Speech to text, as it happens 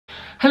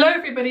Hello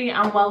everybody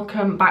and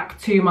welcome back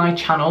to my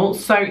channel.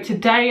 So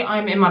today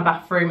I'm in my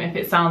bathroom. If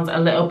it sounds a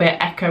little bit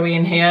echoey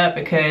in here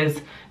because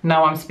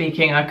now I'm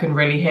speaking I can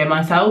really hear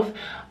myself.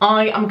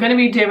 I am going to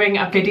be doing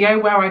a video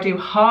where I do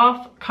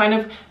half kind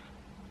of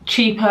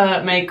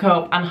cheaper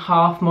makeup and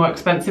half more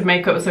expensive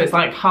makeup, so it's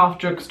like half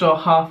drugstore,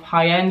 half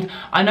high-end.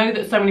 I know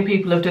that so many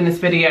people have done this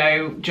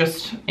video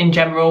just in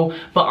general,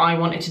 but I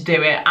wanted to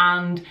do it,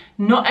 and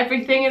not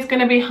everything is going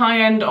to be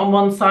high-end on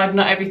one side,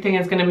 not everything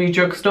is going to be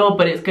drugstore,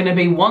 but it's going to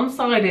be one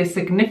side is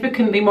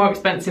significantly more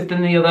expensive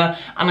than the other,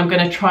 and I'm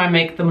going to try and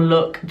make them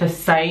look the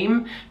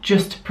same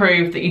just to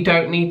prove that you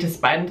don't need to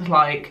spend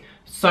like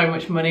so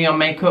much money on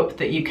makeup,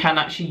 that you can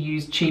actually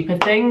use cheaper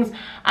things,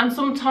 and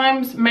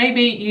sometimes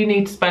maybe you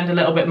need to spend a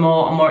little bit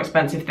more on more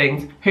expensive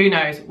things. Who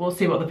knows? We'll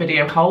see what the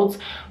video holds.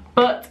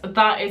 But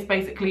that is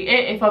basically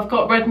it. If I've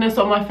got redness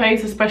on my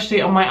face,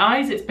 especially on my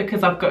eyes, it's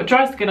because I've got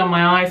dry skin on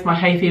my eyes, my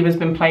hay fever's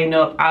been playing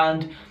up,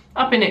 and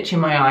I've been itching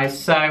my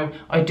eyes, so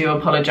I do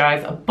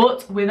apologise.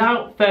 But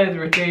without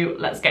further ado,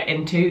 let's get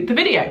into the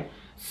video.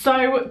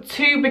 So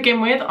to begin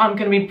with, I'm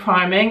going to be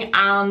priming,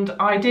 and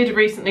I did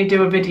recently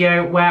do a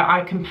video where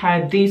I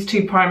compared these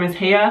two primers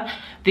here,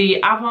 the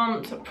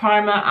Avant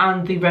primer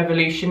and the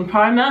Revolution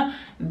primer.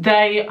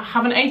 They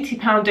have an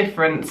 £80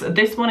 difference.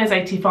 This one is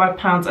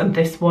 £85 and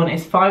this one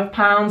is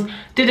 £5.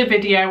 Did a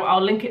video,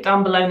 I'll link it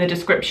down below in the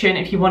description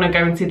if you want to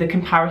go and see the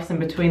comparison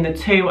between the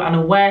two and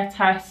a wear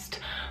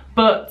test.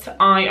 But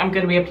I am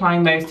going to be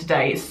applying those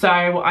today.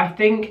 So I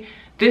think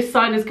this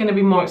side is going to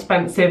be more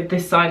expensive,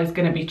 this side is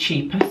going to be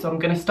cheaper. So I'm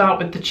going to start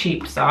with the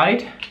cheap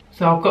side.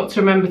 So I've got to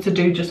remember to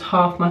do just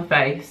half my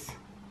face.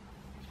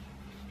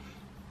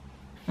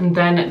 And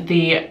then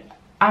the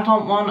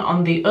Avant one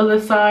on the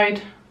other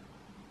side.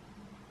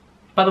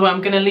 By the way, I'm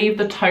going to leave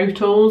the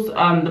totals,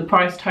 the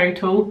price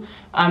total,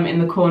 in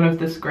the corner of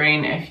the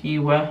screen if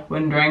you were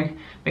wondering,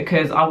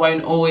 because I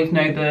won't always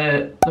know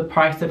the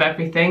price of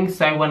everything.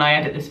 So when I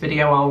edit this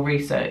video, I'll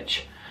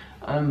research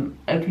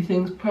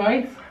everything's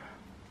price.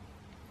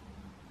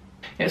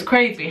 It's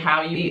crazy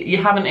how you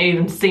haven't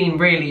even seen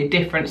really a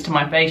difference to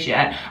my face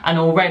yet, and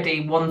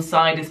already one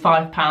side is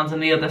 £5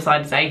 and the other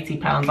side is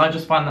 £80. I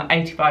just find that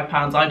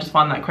 £85, I just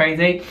find that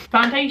crazy.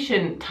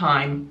 Foundation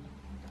time.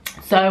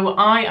 So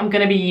I am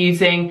going to be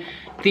using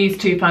these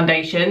two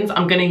foundations.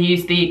 I'm going to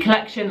use the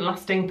Collection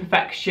Lasting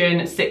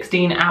Perfection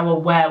 16-Hour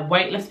Wear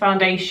Weightless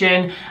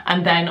Foundation,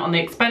 and then on the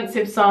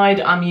expensive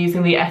side I'm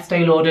using the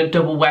Estee Lauder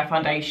Double Wear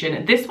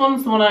Foundation. This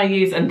one's the one I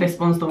use and this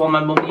one's the one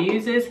my mum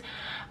uses.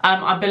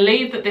 I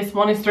believe that this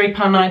one is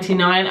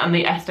 £3.99 and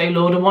the Estee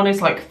Lauder one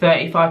is like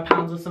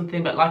 £35 or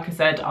something, but like I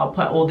said, I'll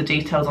put all the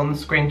details on the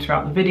screen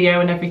throughout the video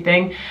and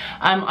everything.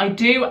 I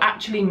do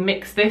actually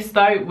mix this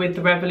though with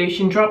the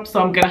Revolution drops,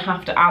 so I'm going to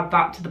have to add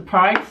that to the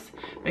price,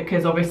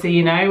 because obviously,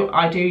 you know,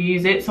 I do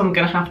use it, so I'm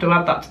going to have to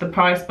add that to the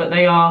price, but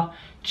they are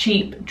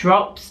cheap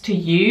drops to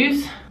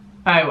use.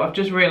 Oh, I've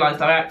just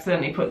realised I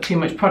accidentally put too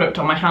much product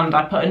on my hand.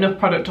 I put enough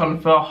product on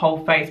for a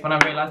whole face when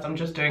I realised I'm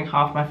just doing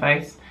half my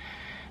face.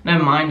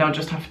 Never mind, I'll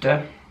just have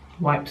to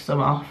wipe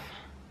some off.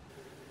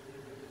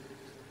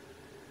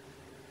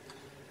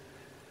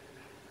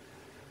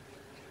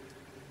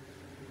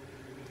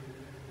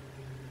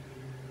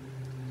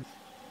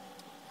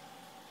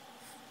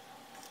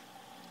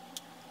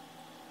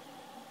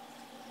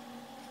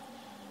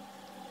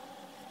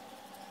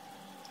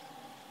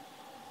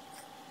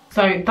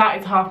 So that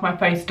is half my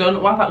face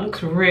done. Wow, that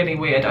looks really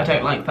weird. I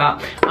don't like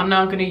that. I'm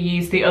now going to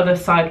use the other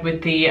side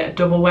with the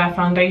Double Wear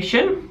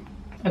Foundation.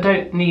 I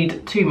don't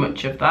need too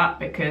much of that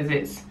because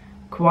it's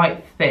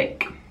quite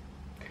thick.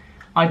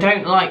 I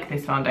don't like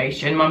this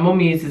foundation. My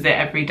mum uses it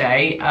every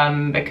day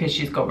because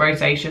she's got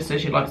rosacea, so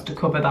she likes to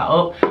cover that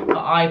up. But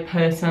I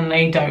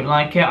personally don't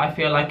like it. I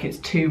feel like it's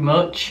too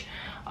much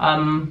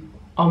on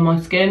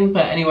my skin.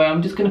 But anyway,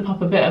 I'm just going to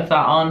pop a bit of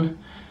that on.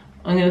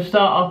 I'm going to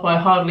start off by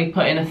hardly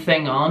putting a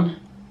thing on.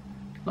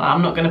 Like,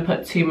 I'm not going to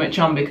put too much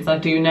on because I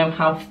do know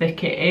how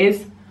thick it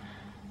is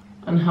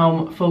and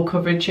how full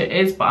coverage it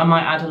is, but I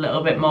might add a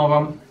little bit more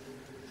on.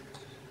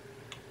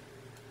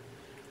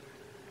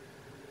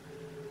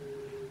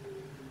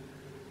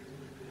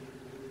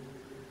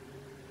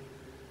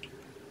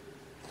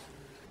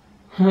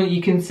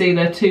 You can see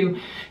they're two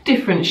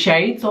different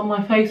shades on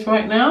my face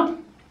right now,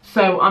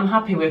 so I'm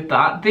happy with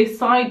that. This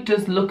side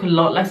does look a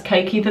lot less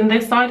cakey than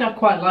this side. I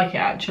quite like it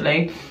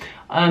actually,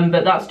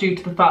 but that's due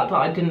to the fact that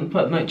I didn't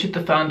put much of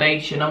the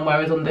foundation on,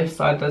 whereas on this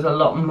side there's a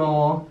lot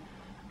more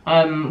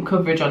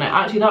coverage on it.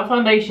 Actually, that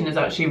foundation is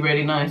actually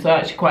really nice. I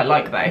actually quite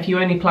like that. If you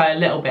only apply a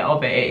little bit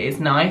of it, it is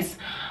nice.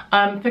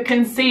 For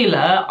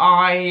concealer,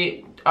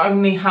 I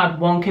only had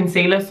one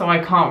concealer, so I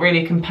can't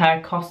really compare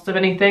costs of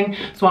anything,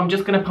 so I'm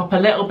just going to pop a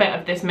little bit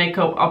of this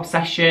Makeup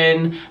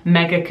Obsession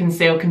Mega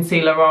Conceal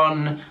Concealer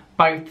on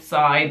both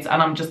sides,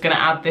 and I'm just going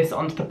to add this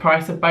onto the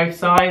price of both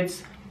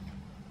sides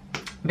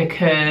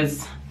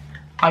because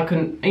I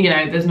couldn't, you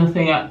know, there's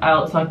nothing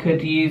else I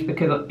could use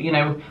because, you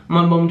know,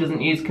 my mum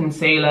doesn't use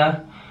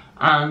concealer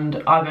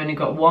and I've only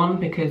got one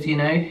because, you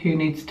know, who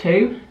needs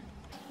two?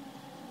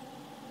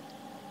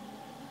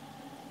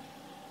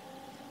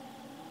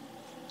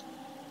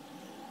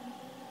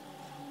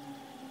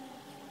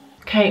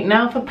 Okay,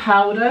 now for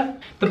powder.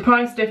 The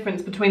price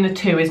difference between the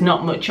two is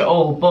not much at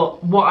all,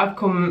 but what I've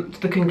come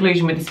to the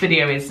conclusion with this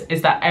video is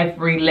that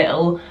every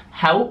little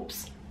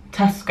helps.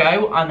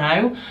 Tesco, I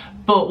know,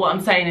 but what I'm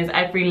saying is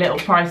every little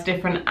price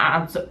difference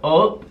adds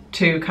up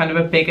to kind of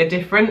a bigger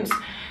difference.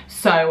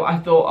 So I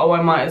thought, oh,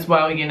 I might as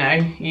well, you know,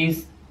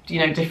 use, you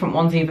know, different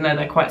ones even though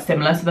they're quite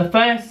similar. So the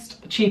first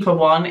cheaper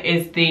one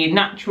is the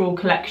Natural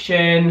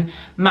Collection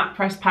matte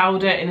press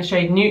powder in the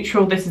shade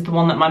Neutral. This is the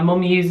one that my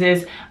mum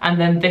uses, and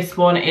then this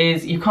one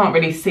is, you can't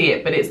really see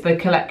it, but it's the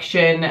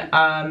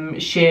Collection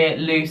sheer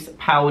loose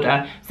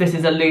powder. So this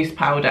is a loose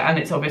powder, and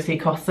it's obviously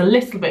costs a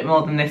little bit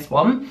more than this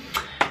one,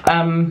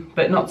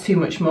 but not too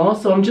much more.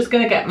 So I'm just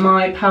going to get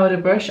my powder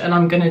brush and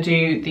I'm going to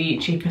do the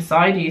cheaper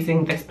side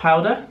using this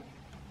powder.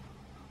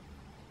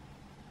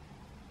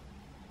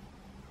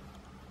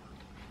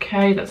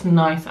 Okay, that's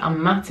nice and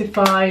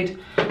mattified,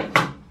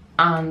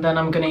 and then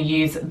I'm going to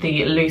use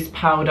the loose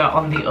powder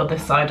on the other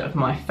side of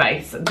my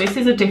face. This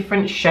is a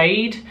different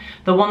shade.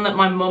 The one that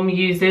my mum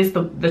uses,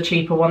 the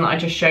cheaper one that I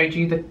just showed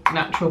you, the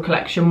Natural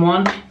Collection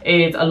one,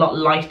 is a lot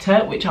lighter,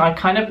 which I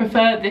kind of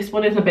prefer. This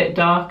one is a bit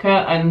darker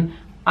and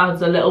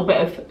adds a little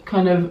bit of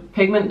kind of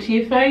pigment to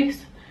your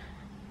face,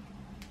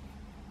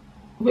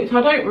 which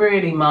I don't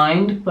really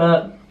mind,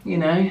 but you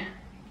know,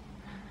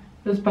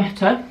 there's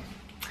better.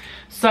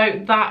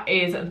 So that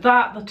is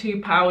that. The two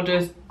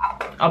powders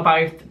are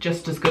both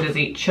just as good as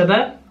each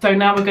other. So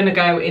now we're going to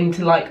go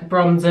into like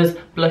bronzers,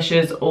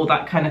 blushes, all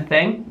that kind of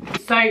thing.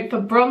 So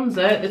for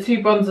bronzer, the two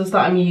bronzers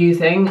that I'm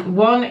using,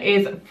 one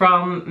is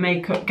from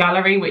Makeup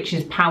Gallery, which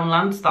is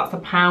Poundland, so that's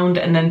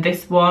 £1, and then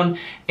this one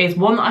is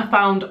one that I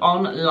found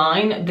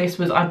online. This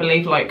was, I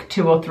believe, like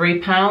 £2 or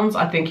 £3.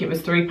 I think it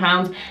was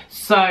 £3.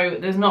 So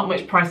there's not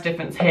much price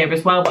difference here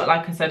as well, but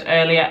like I said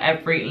earlier,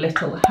 every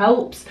little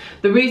helps.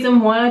 The reason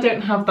why I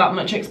don't have that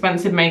much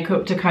expensive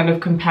makeup to kind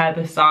of compare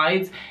the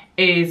sides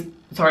is,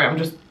 sorry, I'm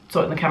just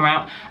sorting the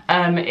camera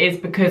out, is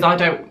because I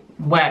don't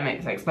wear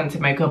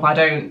expensive makeup. I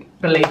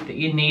don't believe that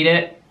you need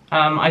it.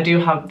 I do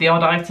have the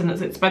odd item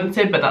that's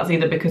expensive, but that's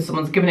either because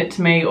someone's given it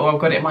to me or I've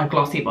got it in my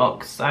glossy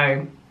box.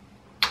 So,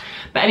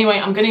 but anyway,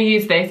 I'm going to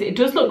use this. It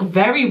does look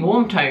very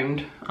warm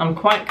toned. I'm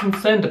quite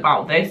concerned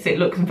about this. It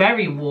looks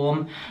very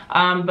warm,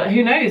 but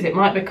who knows, it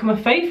might become a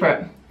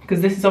favourite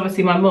because this is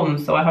obviously my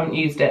mum's, so I haven't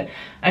used it.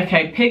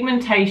 Okay,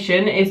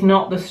 pigmentation is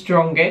not the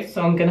strongest,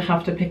 so I'm going to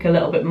have to pick a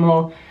little bit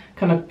more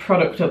kind of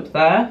product up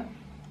there.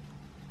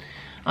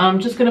 I'm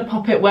just going to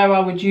pop it where I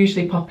would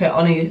usually pop it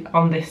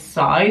on this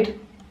side.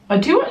 I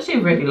do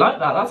actually really like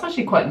that. That's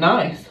actually quite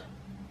nice.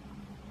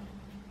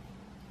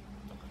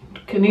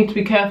 Need to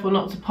be careful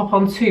not to pop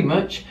on too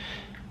much.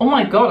 Oh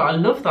my god, I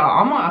love that.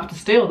 I might have to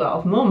steal that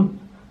off mum.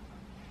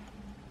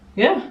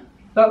 Yeah,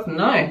 that's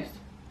nice.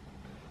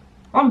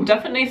 I'm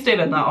definitely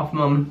stealing that off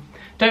mum.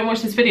 Don't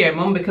watch this video,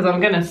 mum, because I'm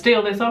going to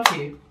steal this off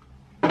you.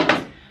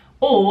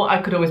 Or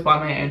I could always buy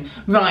my own.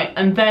 Right,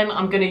 and then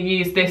I'm going to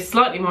use this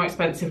slightly more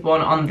expensive one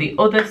on the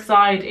other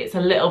side. It's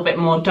a little bit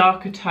more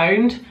darker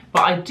toned,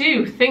 but I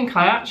do think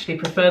I actually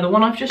prefer the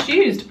one I've just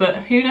used,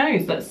 but who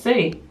knows, let's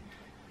see.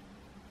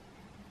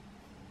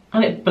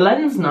 And it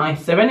blends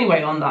nicer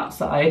anyway on that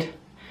side.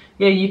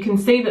 Yeah, you can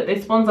see that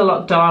this one's a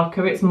lot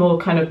darker. It's more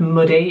kind of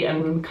muddy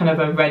and kind of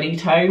a reddy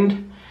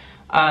toned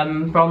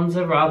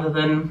bronzer rather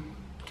than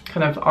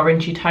kind of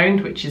orangey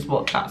toned, which is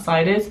what that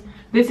side is.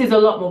 This is a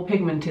lot more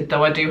pigmented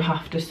though, I do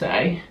have to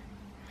say.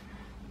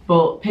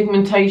 But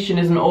pigmentation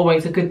isn't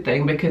always a good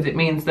thing because it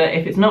means that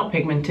if it's not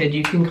pigmented,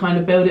 you can kind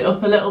of build it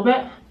up a little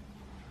bit.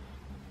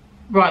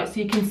 Right, so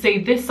you can see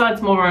this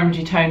side's more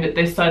orangey toned,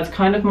 this side's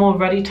kind of more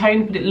reddy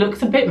toned, but it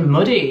looks a bit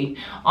muddy.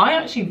 I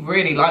actually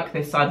really like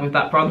this side with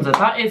that bronzer.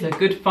 That is a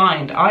good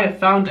find. I have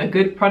found a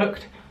good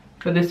product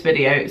for this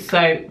video.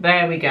 So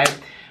there we go.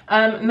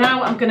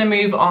 Now I'm going to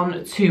move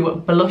on to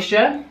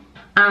blusher.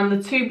 And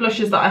the two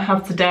blushes that I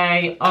have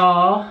today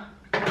are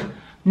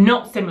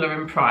not similar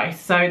in price.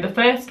 So the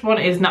first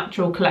one is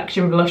Natural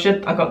Collection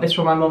blusher. I got this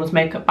from my mum's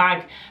makeup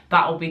bag.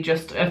 That will be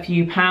just a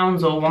few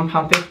pounds, or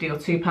 £1.50 or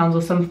 £2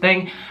 or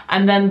something.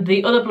 And then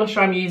the other blusher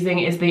I'm using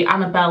is the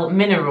Annabelle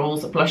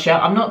Minerals blusher.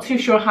 I'm not too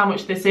sure how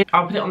much this is.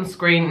 I'll put it on the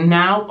screen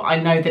now, but I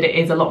know that it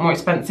is a lot more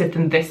expensive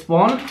than this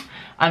one.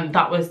 And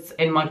that was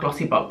in my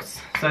glossy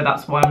box, so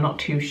that's why I'm not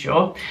too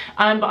sure.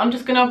 But I'm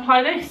just going to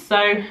apply this.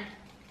 So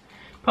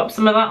pop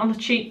some of that on the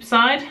cheap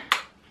side.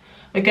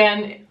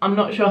 Again, I'm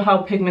not sure how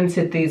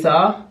pigmented these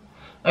are.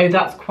 Oh,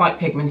 that's quite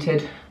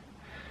pigmented.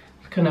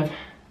 Kind of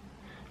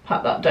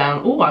pat that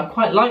down. Oh, I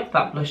quite like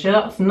that blusher.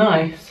 That's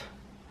nice.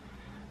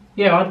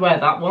 Yeah, I'd wear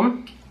that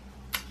one.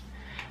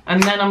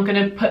 And then I'm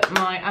going to put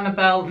my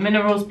Annabelle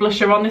Minerals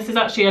blusher on. This is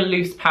actually a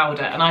loose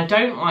powder, and I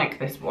don't like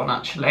this one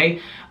actually.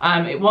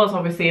 It was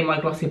obviously in my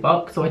glossy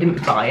box, so I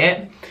didn't buy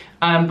it.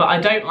 But I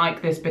don't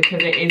like this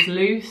because it is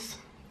loose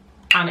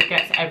and it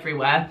gets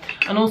everywhere.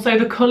 And also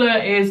the colour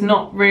is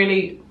not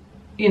really,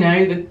 you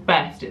know, the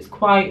best. It's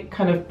quite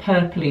kind of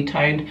purpley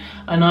toned,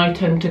 and I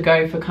tend to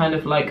go for kind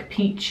of like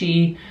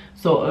peachy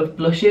sort of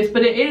blushes,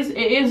 but it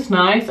is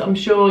nice. I'm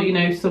sure, you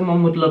know,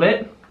 someone would love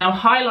it. Now,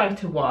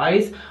 highlighter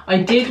wise, I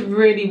did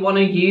really want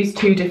to use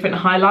 2 different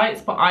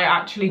highlights, but I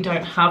actually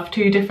don't have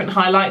 2 different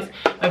highlights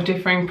of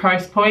differing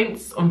price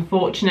points,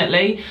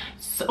 unfortunately.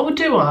 So, or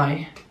do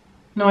I?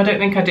 No, I don't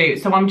think I do.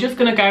 So I'm just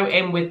going to go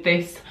in with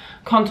this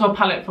contour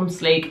palette from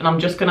Sleek, and I'm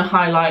just going to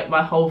highlight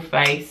my whole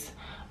face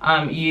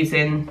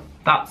using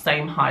that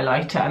same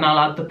highlighter, and I'll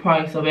add the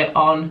price of it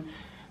on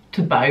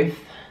to both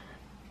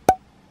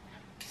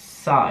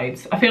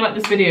sides. I feel like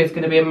this video is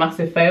going to be a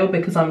massive fail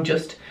because I'm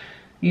just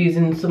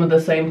using some of the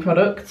same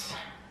products.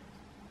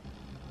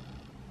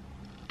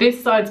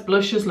 This side's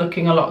blush is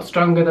looking a lot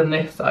stronger than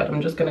this side.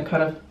 I'm just going to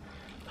kind of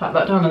pat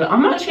that down a little.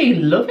 I'm actually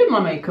loving my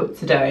makeup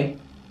today.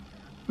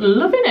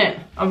 Loving it.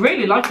 I'm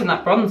really liking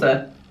that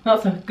bronzer.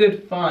 That's a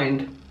good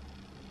find.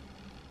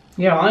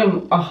 Yeah,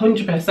 I'm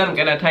 100%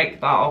 going to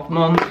take that off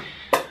Mum,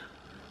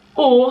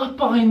 or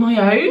buy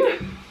my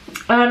own.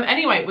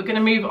 Anyway, we're going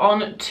to move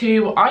on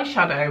to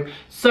eyeshadow.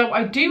 So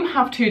I do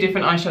have 2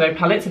 different eyeshadow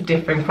palettes of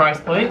differing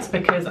price points,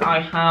 because I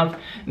have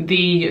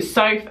the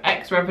Soph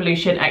X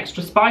Revolution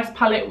Extra Spice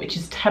palette, which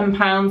is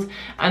 £10,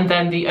 and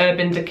then the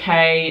Urban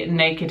Decay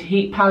Naked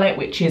Heat palette,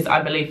 which is,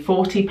 I believe,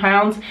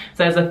 £40. So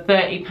there's a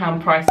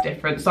 £30 price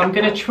difference. So I'm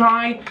going to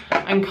try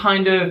and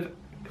kind of,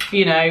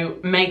 you know,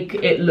 make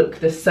it look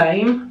the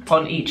same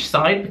on each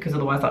side, because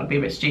otherwise that would be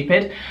a bit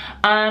stupid.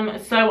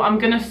 So I'm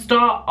going to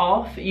start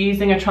off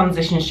using a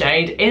transition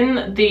shade.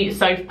 In the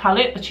Soph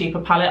palette, the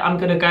cheaper palette, I'm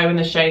going to go in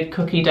the shade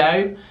Cookie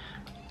Dough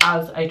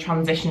as a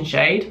transition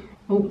shade.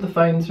 Oh, the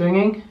phone's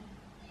ringing.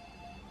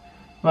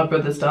 My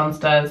brother's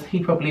downstairs. He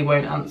probably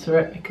won't answer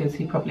it because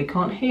he probably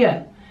can't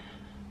hear.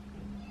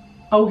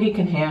 Oh, he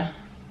can hear.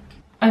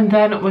 And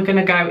then we're going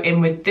to go in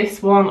with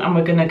this one, and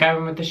we're going to go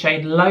in with the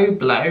shade Low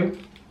Blow,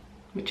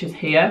 which is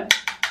here,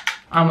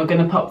 and we're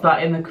going to pop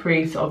that in the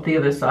crease of the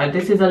other side.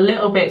 This is a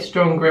little bit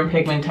stronger in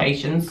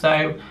pigmentation, so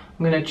I'm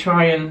going to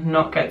try and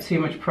not get too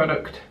much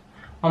product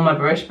on my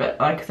brush, but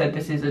like I said,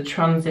 this is a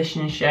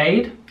transition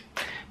shade.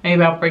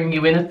 Maybe I'll bring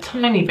you in a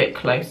tiny bit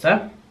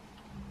closer.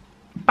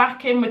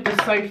 Back in with the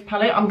Soph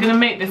palette. I'm going to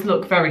make this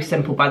look very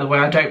simple, by the way.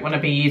 I don't want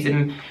to be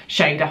using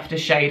shade after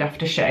shade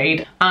after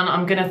shade. And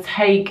I'm going to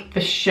take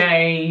the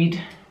shade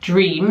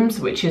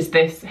Dreams, which is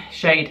this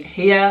shade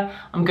here.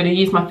 I'm going to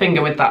use my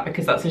finger with that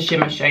because that's a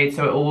shimmer shade,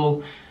 so it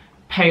will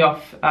pay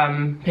off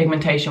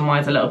pigmentation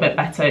wise a little bit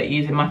better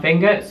using my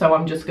finger. So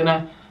I'm just going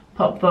to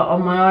pop that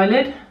on my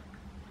eyelid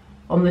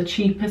on the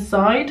cheaper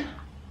side.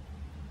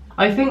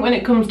 I think when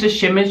it comes to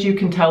shimmers, you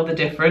can tell the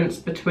difference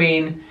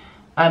between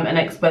an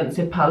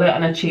expensive palette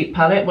and a cheap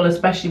palette. Well,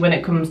 especially when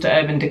it comes to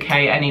Urban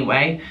Decay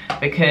anyway,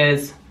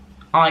 because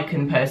I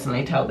can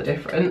personally tell the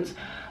difference.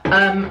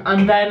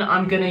 And then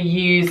I'm going to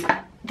use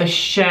the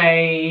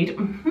shade,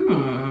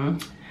 I'm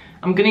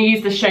going to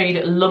use the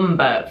shade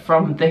Lumber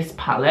from this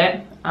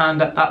palette,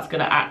 and that's going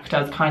to act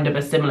as kind of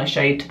a similar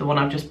shade to the one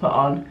I've just put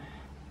on,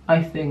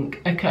 I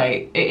think.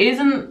 Okay, it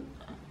isn't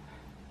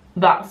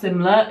that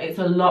similar. It's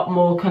a lot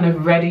more kind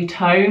of reddy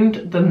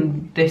toned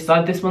than this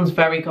side. This one's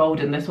very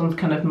golden. This one's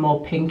kind of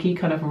more pinky,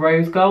 kind of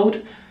rose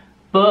gold.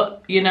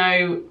 But, you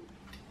know,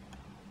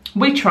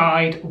 we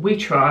tried.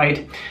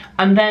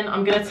 And then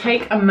I'm going to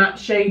take a matte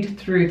shade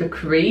through the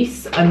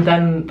crease, and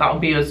then that'll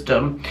be us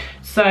done.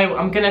 So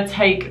I'm going to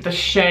take the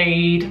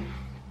shade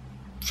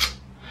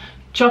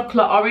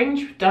Chocolate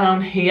Orange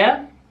down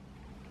here,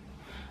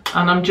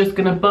 and I'm just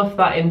going to buff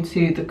that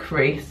into the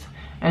crease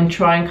and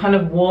try and kind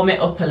of warm it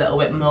up a little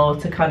bit more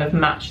to kind of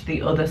match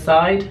the other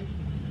side.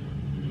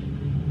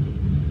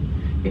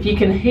 If you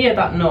can hear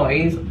that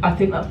noise, I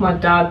think that's my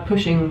dad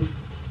pushing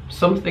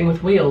something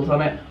with wheels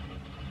on it.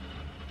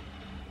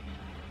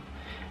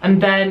 And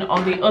then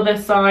on the other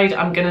side,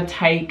 I'm going to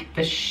take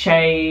the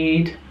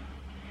shade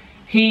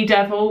He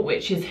Devil,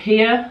 which is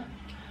here,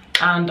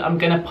 and I'm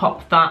going to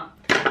pop that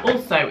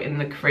also in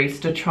the crease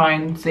to try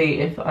and see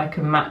if I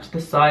can match the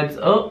sides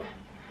up.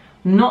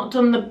 Not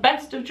done the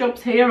best of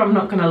jobs here, I'm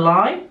not going to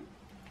lie.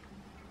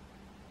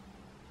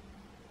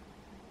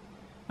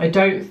 I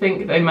don't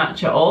think they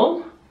match at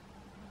all,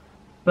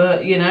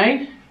 but you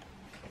know,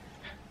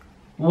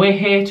 we're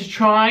here to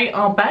try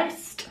our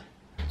best.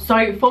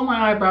 So for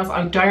my eyebrows,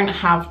 I don't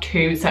have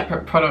 2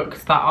 separate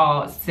products that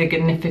are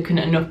significant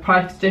enough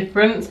price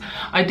difference.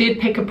 I did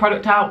pick a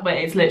product out, but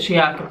it's literally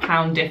like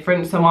 £1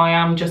 difference. So I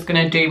am just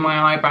going to do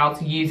my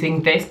eyebrows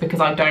using this because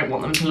I don't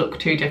want them to look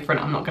too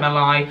different. I'm not going to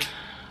lie.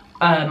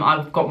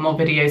 I've got more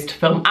videos to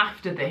film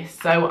after this.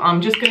 So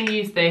I'm just going to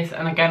use this.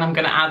 And again, I'm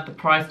going to add the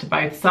price to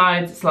both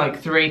sides. It's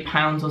like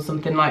 £3 or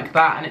something like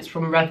that. And it's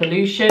from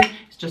Revolution.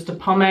 It's just a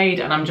pomade.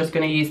 And I'm just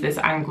going to use this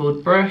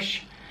angled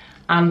brush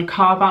and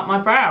carve out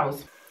my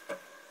brows.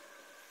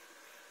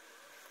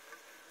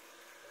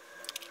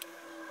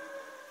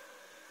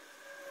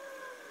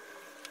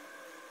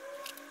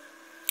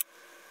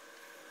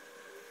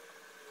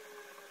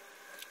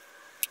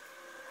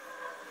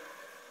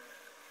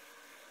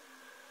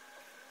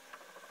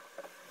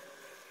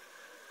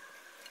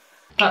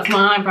 That's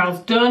my eyebrows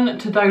done.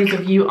 To those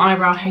of you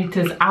eyebrow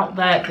haters out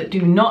there that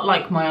do not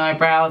like my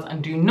eyebrows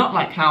and do not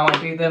like how I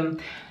do them,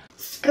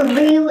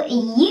 screw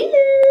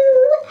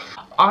you.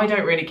 I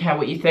don't really care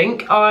what you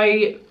think.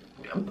 I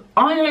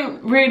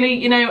don't really,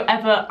 you know,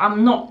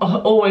 I'm not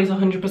always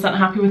 100%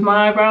 happy with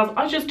my eyebrows.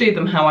 I just do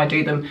them how I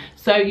do them.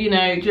 So, you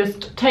know,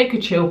 just take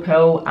a chill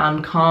pill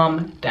and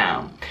calm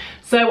down.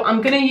 So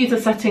I'm going to use a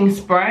setting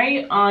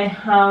spray. I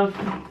have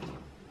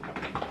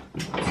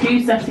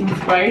 2 setting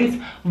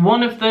sprays.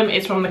 One of them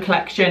is from the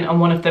collection and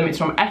one of them is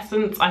from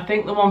Essence. I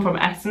think the one from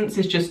Essence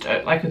is just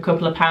like a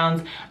couple of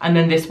pounds, and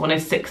then this one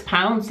is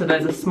 £6, so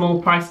there's a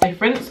small price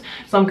difference.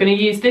 So I'm going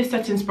to use this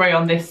setting spray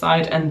on this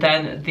side and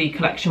then the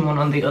collection one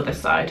on the other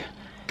side.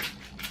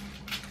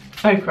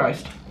 Oh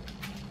Christ.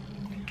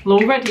 Well,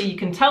 already you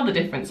can tell the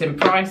difference in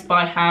price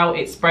by how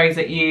it sprays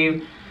at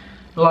you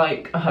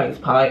like a hose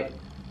pipe.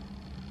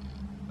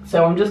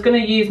 So I'm just going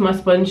to use my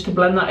sponge to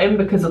blend that in,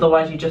 because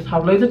otherwise you just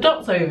have loads of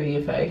dots over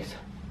your face.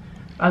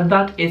 And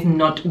that is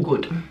not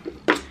good.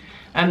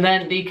 And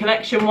then the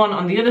collection one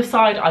on the other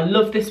side, I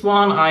love this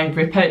one. I've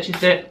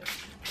repurchased it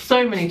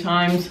so many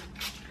times.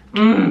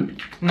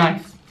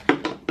 Nice.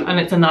 And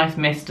it's a nice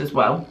mist as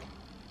well.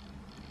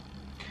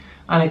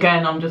 And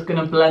again, I'm just going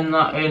to blend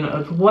that in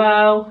as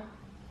well,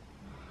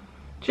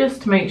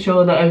 just to make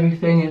sure that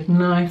everything is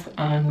nice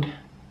and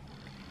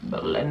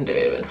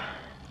blended.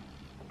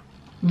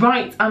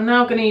 Right, I'm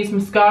now going to use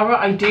mascara.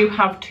 I do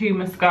have 2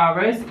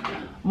 mascaras.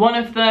 One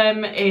of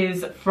them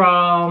is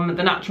from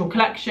the Natural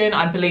Collection.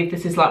 I believe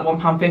this is like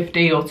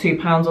 £1.50 or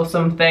 £2 or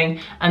something.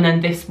 And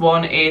then this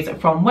one is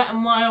from Wet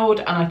n Wild,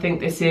 and I think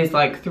this is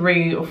like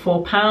 £3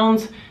 or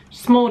 £4.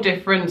 Small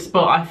difference,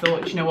 but I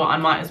thought, you know what, I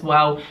might as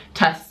well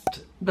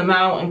test them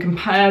out and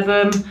compare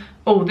them.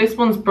 Oh, this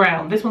one's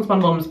brown. This one's my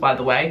mum's, by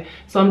the way.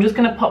 So I'm just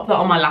going to pop that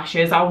on my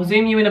lashes. I'll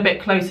zoom you in a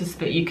bit closer so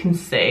that you can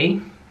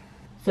see.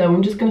 So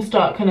I'm just going to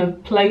start kind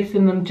of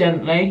placing them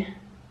gently.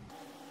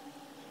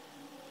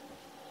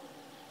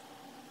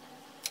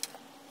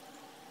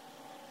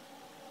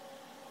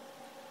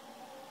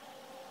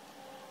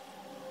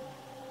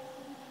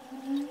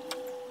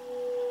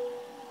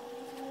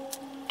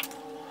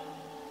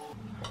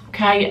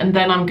 Okay, and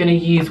then I'm going to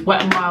use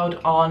Wet n Wild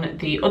on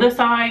the other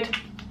side.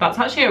 That's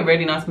actually a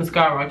really nice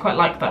mascara. I quite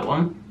like that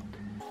one.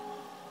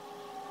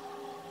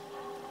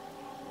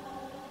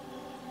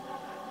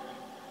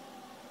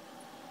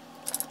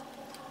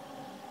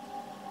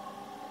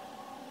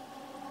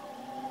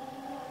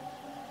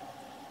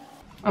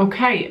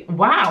 Okay,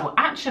 wow,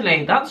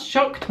 actually that's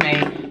shocked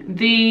me.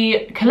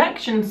 The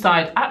collection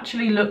side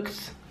actually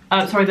looks,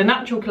 the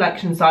Natural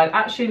Collection side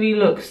actually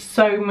looks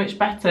so much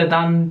better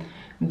than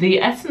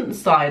the Essence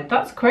side.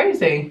 That's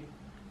crazy.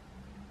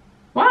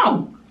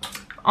 Wow,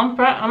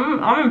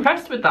 I'm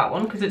impressed with that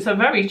one, because it's a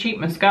very cheap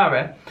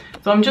mascara.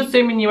 So I'm just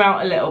zooming you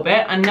out a little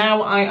bit, and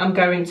now I am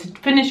going to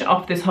finish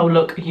off this whole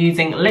look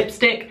using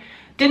lipstick.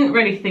 Didn't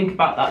really think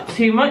about that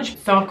too much.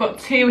 So I've got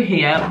 2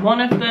 here. One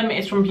of them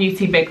is from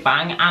Beauty Big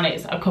Bang, and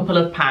it's a couple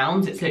of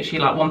pounds. It's literally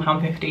like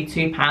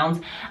 £1.50,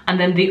 £2. And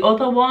then the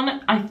other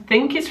one, I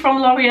think is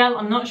from L'Oreal.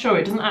 I'm not sure.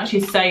 It doesn't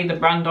actually say the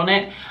brand on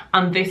it.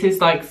 And this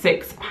is like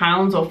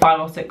 £6 or £5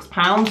 or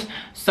 £6.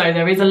 So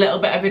there is a little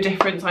bit of a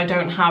difference. I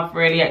don't have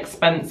really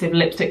expensive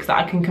lipsticks that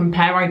I can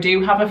compare. I do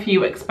have a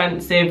few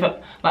expensive,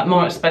 like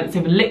more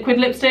expensive liquid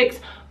lipsticks,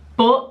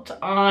 but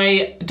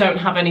I don't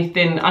have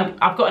anything.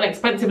 I've got an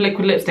expensive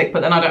liquid lipstick, but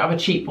then I don't have a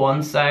cheap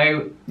one,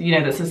 so you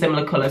know, that's a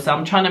similar colour. So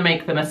I'm trying to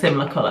make them a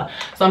similar colour.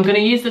 So I'm going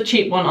to use the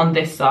cheap one on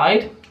this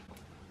side.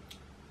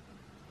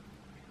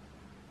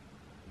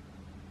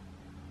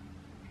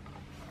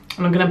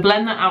 And I'm going to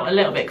blend that out a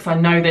little bit, because I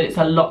know that it's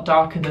a lot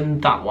darker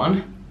than that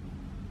one.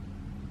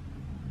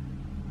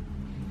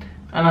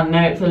 And I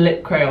know it's a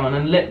lip crayon,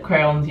 and lip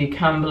crayons, you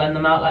can blend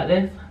them out like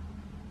this.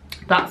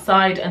 That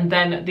side, and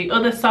then the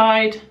other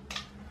side,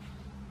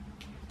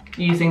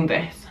 using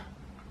this.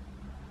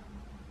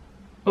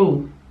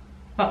 Oh,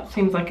 that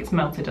seems like it's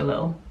melted a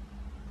little.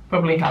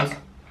 Probably has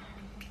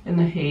in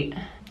the heat.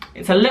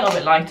 It's a little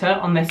bit lighter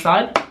on this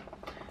side.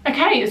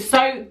 Okay,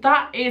 so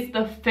that is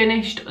the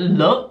finished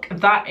look.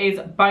 That is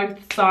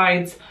both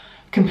sides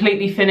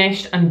completely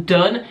finished and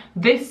done.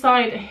 This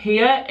side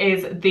here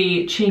is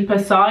the cheaper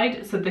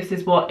side, so this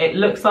is what it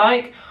looks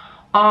like.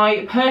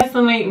 I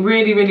personally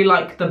really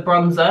like the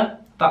bronzer.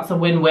 That's a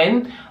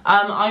win-win.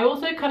 I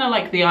also kind of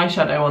like the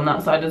eyeshadow on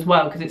that side as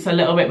well, because it's a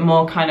little bit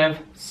more kind of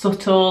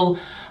subtle,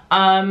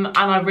 and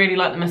I really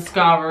like the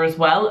mascara as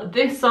well.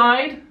 This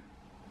side,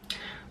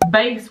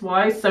 base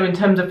wise, so in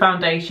terms of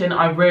foundation,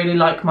 I really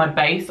like my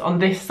base on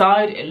this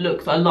side. It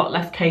looks a lot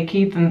less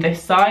cakey than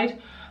this side,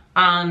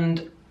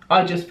 and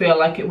I just feel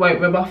like it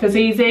won't rub off as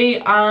easy.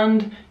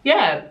 And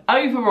yeah,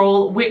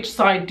 overall, which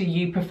side do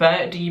you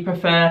prefer? Do you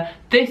prefer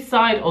this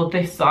side or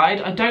this side?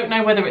 I don't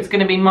know whether it's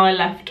going to be my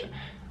left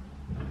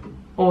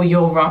or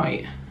your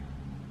right.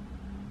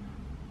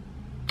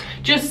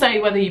 Just say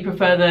whether you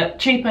prefer the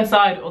cheaper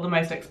side or the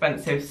most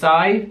expensive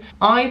side.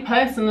 I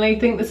personally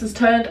think this has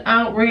turned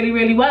out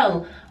really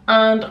well.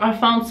 and I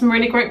found some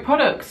really great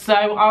products. So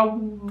I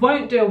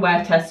won't do a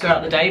wear test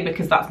throughout the day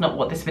because that's not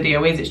what this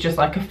video is. It's just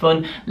like a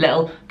fun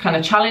little kind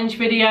of challenge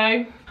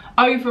video.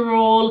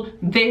 Overall,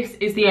 this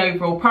is the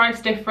overall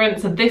price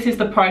difference. So this is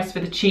the price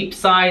for the cheap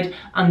side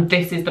and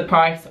this is the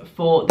price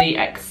for the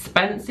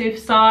expensive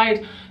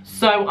side.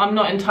 So I'm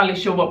not entirely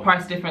sure what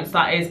price difference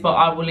that is, but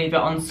I will leave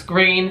it on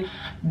screen.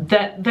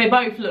 They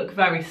both look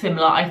very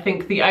similar. I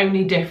think the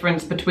only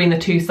difference between the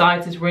two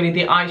sides is really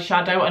the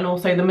eyeshadow and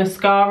also the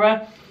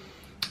mascara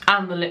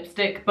and the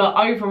lipstick. But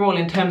overall,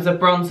 in terms of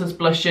bronzers,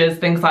 blushes,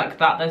 things like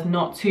that, there's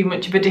not too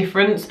much of a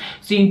difference.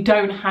 So you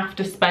don't have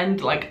to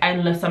spend like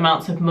endless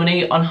amounts of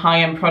money on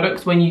high-end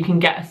products when you can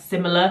get a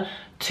similar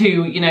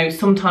to, you know,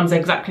 sometimes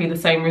exactly the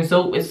same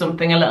result with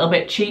something a little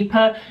bit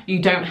cheaper.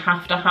 You don't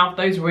have to have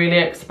those really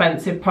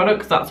expensive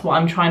products. That's what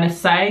I'm trying to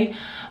say.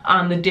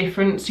 And the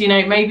difference, you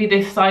know, maybe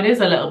this side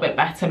is a little bit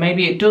better,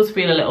 maybe it does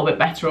feel a little bit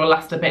better or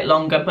last a bit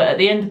longer, but at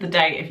the end of the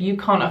day, if you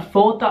can't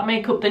afford that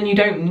makeup, then you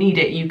don't need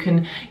it. You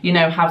can, you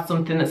know, have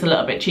something that's a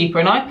little bit cheaper.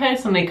 And I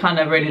personally kind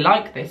of really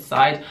like this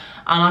side,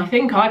 and I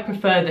think I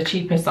prefer the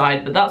cheaper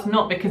side, but that's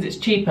not because it's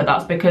cheaper,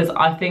 that's because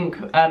I think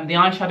the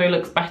eyeshadow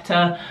looks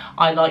better,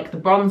 I like the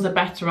bronzer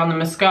better and the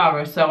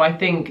mascara, so I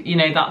think, you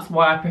know, that's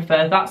why I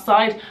prefer that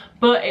side.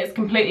 But it's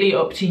completely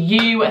up to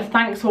you.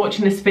 Thanks for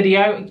watching this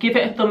video. Give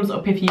it a thumbs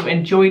up if you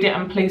enjoyed it,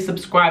 and please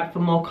subscribe for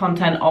more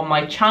content on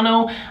my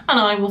channel, and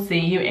I will see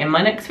you in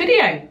my next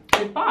video.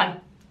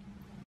 Goodbye.